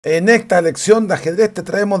En esta lección de ajedrez te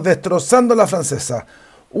traemos Destrozando la francesa.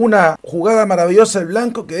 Una jugada maravillosa del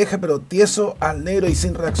blanco que deja pero tieso al negro y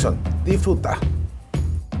sin reacción. Disfruta.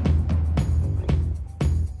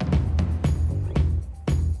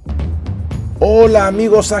 Hola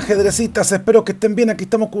amigos ajedrecistas, espero que estén bien. Aquí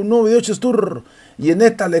estamos con un nuevo video de CHESSTOUR. Y en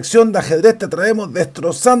esta lección de ajedrez te traemos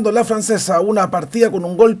Destrozando la francesa. Una partida con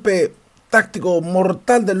un golpe táctico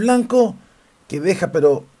mortal del blanco que deja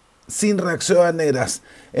pero sin reacción a negras.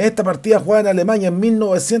 En esta partida jugada en Alemania en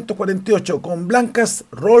 1948 con blancas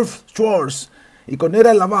Rolf Schwarz y con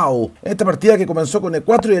negras Labau. En esta partida que comenzó con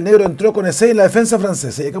E4 y el negro entró con E6 en la defensa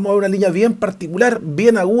francesa. Y acá vamos a ver una línea bien particular,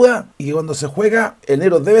 bien aguda, y que cuando se juega el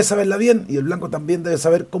negro debe saberla bien y el blanco también debe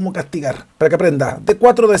saber cómo castigar. Para que aprenda: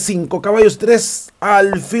 D4, D5, caballos 3,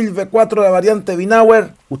 alfil B4, la variante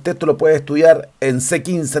Binauer. Usted esto lo puede estudiar en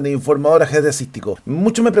C15, en el informador ajedrecístico.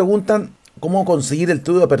 Muchos me preguntan ¿cómo conseguir el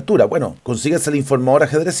estudio de apertura? Bueno, consíguese el informador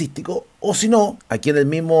ajedrecístico, o si no, aquí en el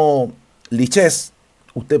mismo Lichess,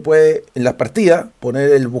 usted puede en las partidas poner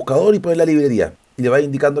el buscador y poner la librería. Y le va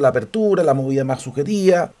indicando la apertura, la movida más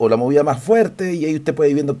sugerida o la movida más fuerte, y ahí usted puede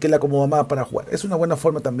ir viendo qué le acomoda más para jugar. Es una buena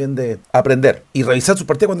forma también de aprender. Y revisar su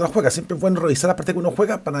partida cuando la juega. Siempre es bueno revisar la partida que uno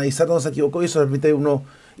juega para analizar dónde se equivocó, y eso permite uno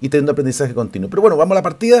ir teniendo aprendizaje continuo. Pero bueno, vamos a la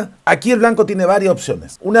partida. Aquí el blanco tiene varias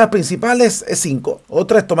opciones. Una de las principales es 5,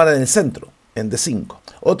 otra es tomar en el centro, en D5.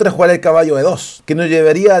 Otra es jugar el caballo E2, que nos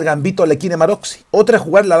llevaría al gambito Lección Maroxi. Otra es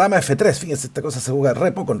jugar la dama F3, fíjense, esta cosa se juega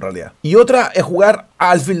re poco en realidad. Y otra es jugar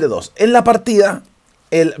alfil D2. En la partida,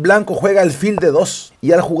 el blanco juega alfil D2,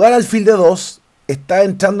 y al jugar alfil D2, está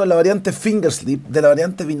entrando en la variante fingerslip de la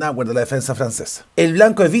variante Binauer de la defensa francesa. El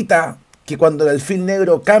blanco evita que cuando el alfil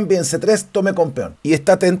negro cambie en C3, tome con peón. Y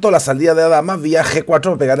está atento a la salida de la dama vía G4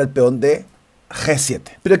 para pegar al peón de G7.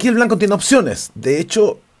 Pero aquí el blanco tiene opciones. De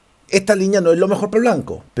hecho, esta línea no es lo mejor para el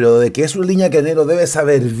blanco, pero de que es una línea que el negro debe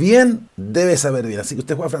saber bien, debe saber bien. Así que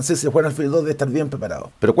usted juega francés y juega alfil 2, debe estar bien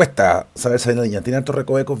preparado. Pero cuesta saberse bien la línea, tiene altos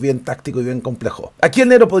recovecos bien tácticos y bien complejos. Aquí el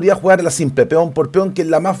negro podría jugar la simple peón por peón, que es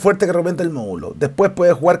la más fuerte que representa el módulo. Después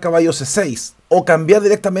puede jugar caballo C6, o cambiar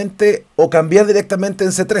directamente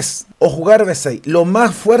en C3, o jugar B6. Lo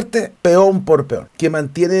más fuerte, peón por peón, que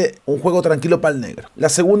mantiene un juego tranquilo para el negro. La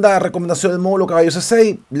segunda recomendación del módulo caballo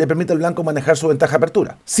C6 le permite al blanco manejar su ventaja de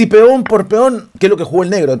apertura. Si peón por peón, que es lo que jugó el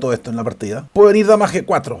negro en todo esto en la partida, puede venir dama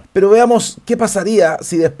G4. Pero veamos qué pasaría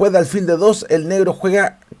si después de alfil D2 el negro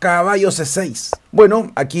juega caballo C6.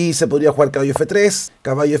 Bueno, aquí se podría jugar caballo F3,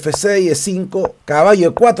 caballo F6, E5,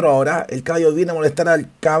 caballo E4 ahora. El caballo viene a molestar al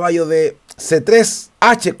caballo de C3,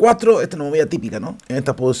 H4, esta es una movida típica, ¿no? En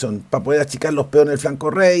esta posición, para poder achicar los peones del flanco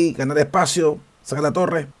rey, ganar espacio, sacar la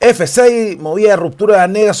torre. F6, movida de ruptura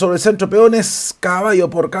negra sobre el centro de peones, caballo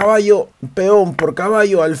por caballo, peón por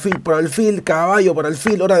caballo, alfil por alfil, caballo por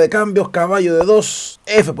alfil, hora de cambios, caballo de 2,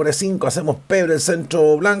 F por E5, hacemos pebre el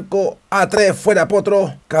centro blanco, A3, fuera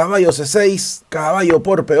potro, caballo C6, caballo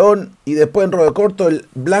por peón, y después en robe corto el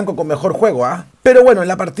blanco con mejor juego, ¿ah? Pero bueno, en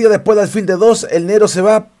la partida después del alfil de 2, el negro se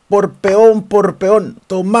va por peón,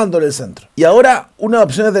 tomándole el centro. Y ahora, una de las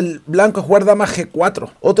opciones del blanco es jugar dama G4,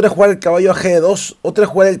 otra es jugar el caballo a G2, otra es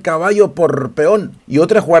jugar el caballo por peón, y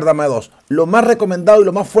otra es jugar dama E2. Lo más recomendado y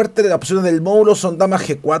lo más fuerte de las opciones del módulo son dama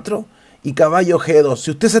G4 y caballo G2.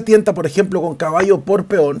 Si usted se tienta, por ejemplo, con caballo por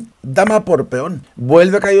peón, dama por peón,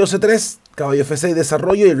 vuelve a caballo C3, caballo F6,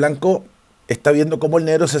 desarrollo, y el blanco está viendo cómo el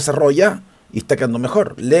negro se desarrolla y está quedando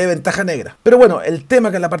mejor, lee ventaja negra. Pero bueno, el tema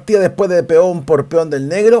que en la partida después de peón por peón del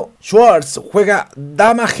negro, Schwarz juega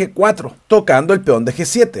dama G4, tocando el peón de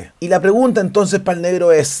G7. Y la pregunta entonces para el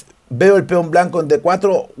negro es: veo el peón blanco en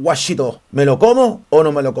D4, guachito, ¿me lo como o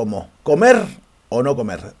no me lo como? ¿Comer o no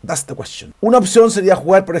comer? That's the question. Una opción sería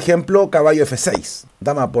jugar, por ejemplo, caballo F6,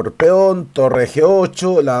 dama por peón, torre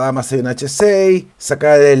G8, la dama se viene a H6,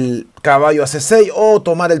 sacar el caballo a C6 o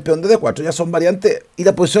tomar el peón de D4. Ya son variantes y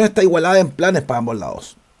la posición está igualada en planes para ambos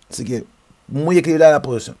lados. Así que muy equilibrada la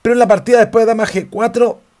posición. Pero en la partida después de dama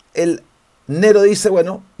G4, el negro dice: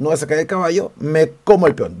 bueno, no voy a sacar el caballo, me como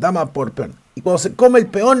el peón, dama por peón. Y cuando se come el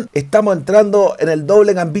peón, estamos entrando en el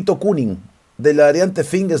doble gambito Kuning de la variante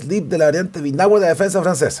fingerslip de la variante Binauer de la defensa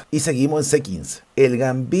francesa. Y seguimos en C15. El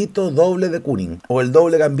gambito doble de Kuning, o el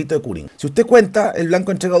doble gambito de Kuning. Si usted cuenta, el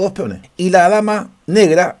blanco entrega dos peones. Y la dama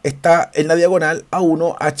negra está en la diagonal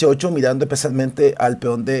A1, H8, mirando especialmente al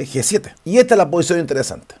peón de G7. Y esta es la posición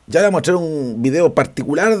interesante. Ya le voy a mostrar un video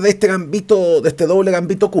particular de este gambito, de este doble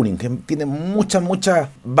gambito Kuning, que tiene muchas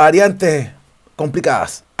variantes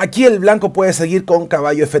complicadas. Aquí el blanco puede seguir con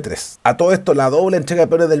caballo F3. A todo esto, la doble entrega de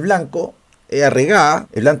peones del blanco es arriesgada.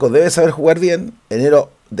 El blanco debe saber jugar bien. El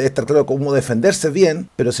negro debe estar claro cómo defenderse bien.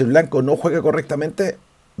 Pero si el blanco no juega correctamente,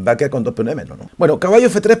 va a quedar con 2 peones menos, ¿no? Bueno, caballo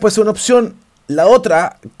F3 puede ser una opción. La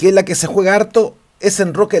otra, que es la que se juega harto, es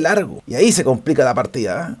enroque largo. Y ahí se complica la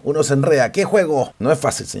partida, ¿eh? Uno se enreda. ¿Qué juego? No es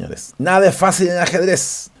fácil, señores. Nada es fácil en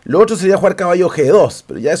ajedrez. Lo otro sería jugar caballo G2,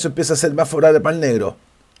 pero ya eso empieza a ser más favorable para el negro.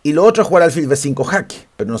 Y lo otro es jugar alfil B5 jaque,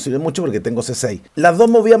 pero no sirve mucho porque tengo C6. Las dos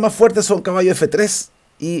movidas más fuertes son caballo F3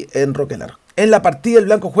 y enroque largo. En la partida el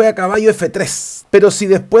blanco juega caballo F3, pero si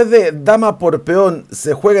después de dama por peón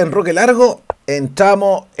se juega enroque largo,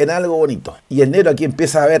 entramos en algo bonito. Y el negro aquí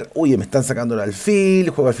empieza a ver, uy, me están sacando el alfil,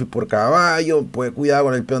 juego alfil por caballo, pues cuidado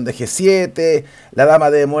con el peón de G7, la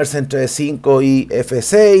dama debe moverse entre E5 y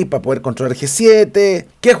F6 para poder controlar G7.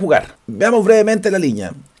 ¿Qué jugar? Veamos brevemente la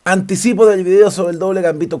línea. Anticipo del video sobre el doble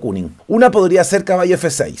gambito Kuning. Una podría ser caballo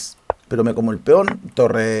F6. Pero me como el peón,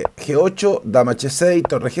 torre G8, dama H6,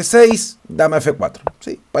 torre G6, dama F4.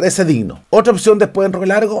 Sí, parece digno. Otra opción después de enroque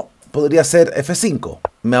largo podría ser F5.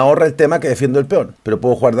 Me ahorra el tema que defiendo el peón. Pero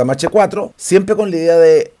puedo jugar dama H4, siempre con la idea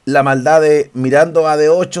de la maldad de mirando a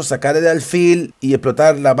D8, sacar el alfil y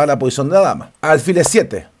explotar la mala posición de la dama. Alfil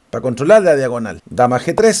E7, para controlar la diagonal. Dama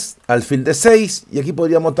G3, alfil D6, y aquí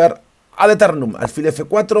podríamos montar ad eternum, alfil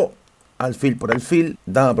F4, alfil por alfil,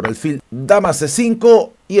 dama por alfil, dama C5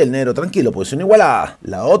 y el negro tranquilo, posición igualada.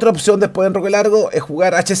 La otra opción después de enroque largo es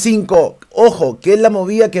jugar H5. Ojo, que es la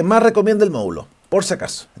movida que más recomienda el módulo, por si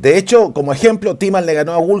acaso. De hecho, como ejemplo, Timan le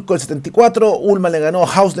ganó a Gulko el 74, Ullman le ganó a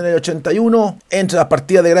Hausden el 81, entre las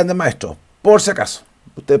partidas de grandes maestros, por si acaso.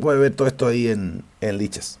 Usted puede ver todo esto ahí en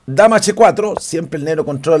Lichess. Dama H4, siempre el negro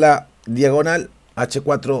controla diagonal,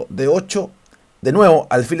 H4 D8. De nuevo,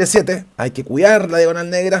 alfil E7, hay que cuidar la diagonal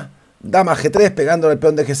negra. Dama G3 pegando al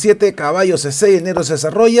peón de G7, caballo C6, el negro se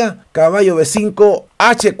desarrolla, caballo B5,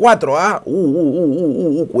 H4, ¿ah?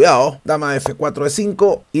 Cuidado, dama F4,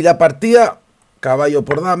 E5, y la partida, caballo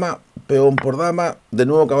por dama, peón por dama, de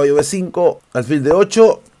nuevo caballo B5, alfil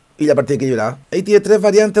D8, y la partida equilibrada. Ahí tiene 3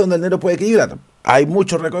 variantes donde el negro puede equilibrar. Hay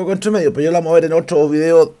mucho recorrido entre medio, pero yo la voy a ver en otro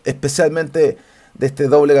video especialmente de este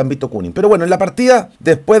doble gambito Kuning. Pero bueno, en la partida,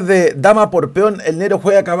 después de dama por peón, el negro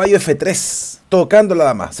juega caballo F3, tocando la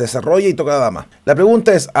dama, se desarrolla y toca la dama. La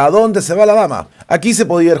pregunta es, ¿a dónde se va la dama? Aquí se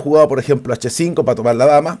podría haber jugado, por ejemplo, H5 para tomar la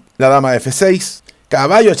dama F6,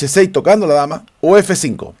 caballo H6 tocando la dama, o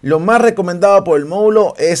F5. Lo más recomendado por el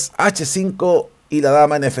módulo es H5 y la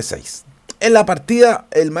dama en F6. En la partida,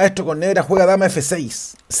 el maestro con negra juega dama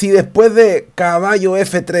F6. Si después de caballo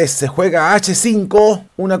F3 se juega H5,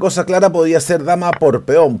 una cosa clara podría ser dama por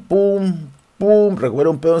peón. Pum, pum, recupera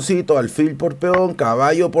un peoncito, alfil por peón,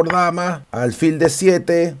 caballo por dama, alfil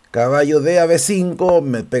D7, caballo D a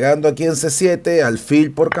B5, pegando aquí en C7,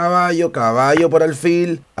 alfil por caballo, caballo por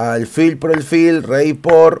alfil, alfil por alfil, rey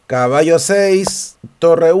por caballo A6,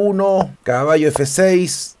 torre 1, caballo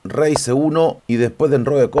F6, rey C1 y después de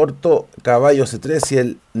enroque corto, caballo C3 y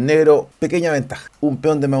el negro, pequeña ventaja. Un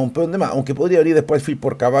peón de más, aunque podría abrir después alfil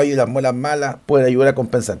por caballo y las muelas malas pueden ayudar a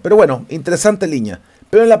compensar. Pero bueno, interesante línea.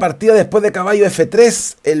 Pero en la partida después de caballo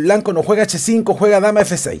F3, el blanco no juega H5, juega dama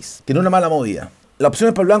F6, que no es una mala movida. Las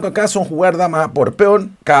opciones para el blanco acá son jugar dama por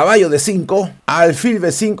peón, caballo D5, alfil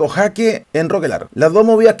B5 jaque, enroque largo. Las dos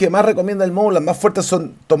movidas que más recomienda el módulo, las más fuertes,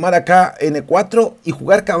 son tomar acá N4 y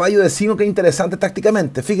jugar caballo D5, que es interesante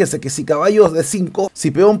tácticamente. Fíjese que si caballo D5,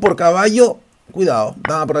 si peón por caballo, cuidado,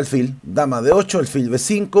 dama por alfil, dama D8, alfil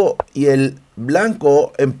B5 y el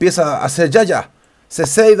blanco empieza a hacer ya.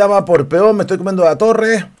 C6, dama por peón, me estoy comiendo la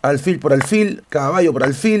torre, alfil por alfil, caballo por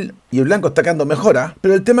alfil, y el blanco está quedando mejora.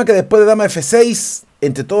 Pero el tema es que después de dama F6,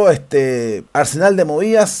 entre todo este arsenal de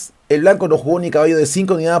movidas, el blanco no jugó ni caballo de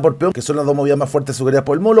 5 ni nada por peón, que son las dos movidas más fuertes sugeridas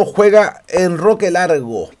por el módulo. Juega enroque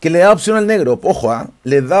largo, que le da opción al negro. Ojo,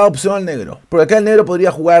 le da opción al negro. Porque acá el negro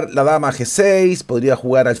podría jugar la dama G6, podría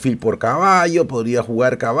jugar alfil por caballo, podría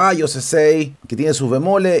jugar caballo C6, que tiene sus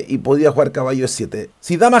bemoles, y podría jugar caballo E7.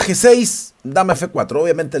 Si dama G6, dama F4.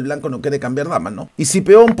 Obviamente el blanco no quiere cambiar damas, ¿no? Y si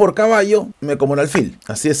peón por caballo, me como el alfil.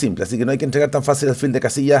 Así de simple. Así que no hay que entregar tan fácil alfil de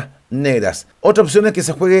casillas negras. Otra opción es que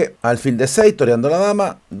se juegue alfil D6, toreando la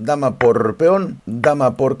dama, dama por peón,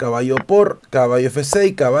 dama por caballo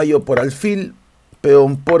F6, caballo por alfil,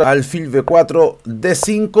 peón por alfil B4,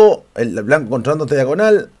 D5, el blanco controlando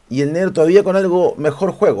diagonal, y el negro todavía con algo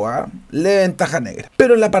mejor juego, le ventaja negra.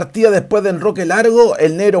 Pero en la partida después de enroque largo,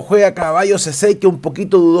 el negro juega caballo C6, que es un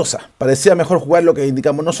poquito dudosa. Parecía mejor jugar lo que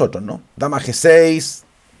indicamos nosotros, ¿no? Dama G6,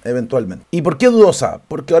 eventualmente. ¿Y por qué dudosa?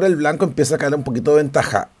 Porque ahora el blanco empieza a caer un poquito de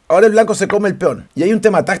ventaja. Ahora el blanco se come el peón. Y hay un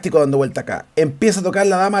tema táctico dando vuelta acá. Empieza a tocar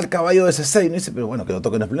la dama al caballo de C6. No dice, pero bueno, que lo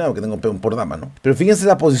toque no es problema porque tengo un peón por dama, ¿no? Pero fíjense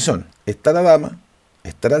la posición. Está la dama,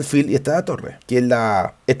 está el alfil y está la torre, que es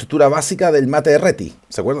la estructura básica del mate de Reti.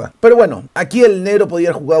 ¿Se acuerda? Pero bueno, aquí el negro podía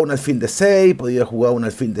haber jugado un alfil de 6, podía haber jugado un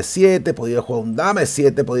alfil de 7, podía haber jugado un dama de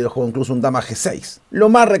 7, podía haber jugado incluso un dama G6. Lo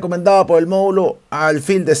más recomendado por el módulo,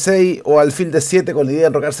 alfil de 6 o alfil de 7 con la idea de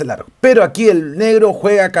enrocarse largo. Pero aquí el negro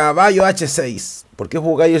juega caballo H6. ¿Por qué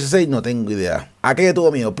jugó caballo H6? No tengo idea. Aquí ya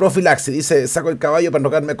tuvo miedo. Profilaxis, dice, saco el caballo para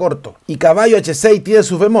enrocarme corto. Y caballo H6 tiene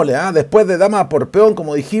sus bemoles, ¿eh? Después de dama por peón,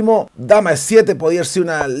 como dijimos, dama E7 podría ser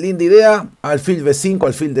una linda idea. Alfil B5,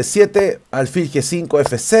 alfil D7, alfil G5,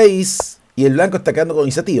 F6. Y el blanco está quedando con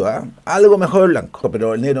iniciativa, ¿eh? Algo mejor el blanco.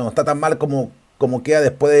 Pero el negro no está tan mal como queda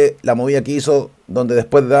después de la movida que hizo, donde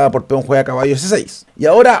después de dama por peón juega caballo C6. Y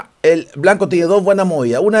ahora el blanco tiene dos buenas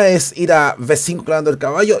movidas. Una es ir a B5 clavando el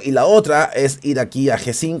caballo y la otra es ir aquí a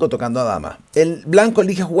G5 tocando a dama. El blanco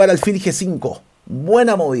elige jugar alfil G5.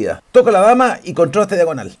 Buena movida. Toca la dama y controla esta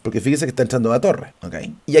diagonal. Porque fíjese que está entrando la torre.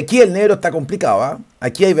 ¿Okay? Y aquí el negro está complicado, ¿eh?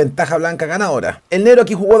 Aquí hay ventaja blanca ganadora. El negro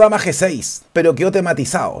aquí jugó dama G6, pero quedó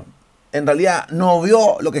tematizado. En realidad no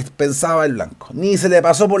vio lo que pensaba el blanco, ni se le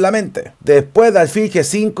pasó por la mente. Después de alfil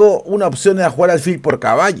G5, una opción era jugar alfil por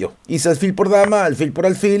caballo. Hice alfil por dama, alfil por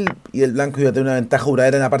alfil, y el blanco iba a tener una ventaja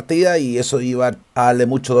duradera en la partida, y eso iba a darle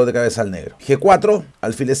mucho dolor de cabeza al negro. G4,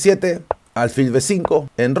 alfil E7, alfil B5,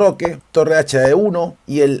 enroque, torre H1,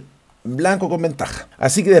 y el blanco con ventaja.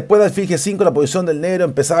 Así que después de alfil G5 la posición del negro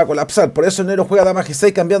empezaba a colapsar. Por eso el negro juega dama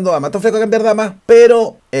G6 cambiando dama. Todo fue a cambiar dama,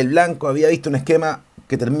 pero el blanco había visto un esquema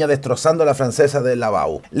que termina destrozando a la francesa de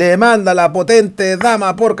Labau. Le manda la potente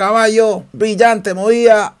dama por caballo, brillante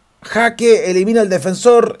movida, jaque, elimina el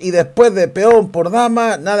defensor y después de peón por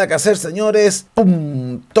dama, nada que hacer señores,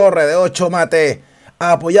 ¡pum! Torre de 8 mate,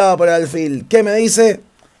 apoyado por el alfil. ¿Qué me dice?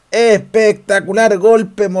 Espectacular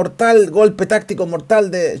golpe mortal, golpe táctico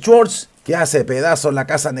mortal de Schwarz, que hace pedazos la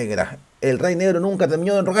casa negra. El rey negro nunca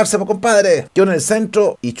terminó de enrocarse, pues, compadre. Quedó en el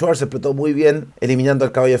centro y Schwarz se explotó muy bien, eliminando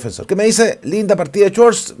al caballo defensor. ¿Qué me dice? Linda partida de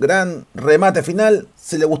Schwarz, gran remate final.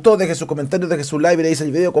 Si le gustó, deje sus comentarios, deje su like, veréis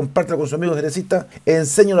el video, compártelo con sus amigos ajedrecistas.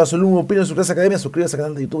 Enséñalo a su alumno, opinen en su clase academia, suscríbase al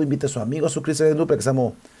canal de YouTube, invite a sus amigos a suscribirse al YouTube para que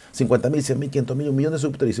seamos 50.000, 100.000, 500.000, 1 millón de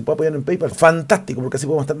suscriptores. Y si puede apoyar en PayPal, fantástico, porque así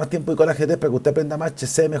podemos estar más tiempo y con ajedrez para que usted aprenda más,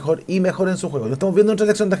 se mejor y mejor en su juego. Nos estamos viendo en otra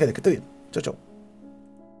lección de ajedrez. Que esté bien. Chau, chau.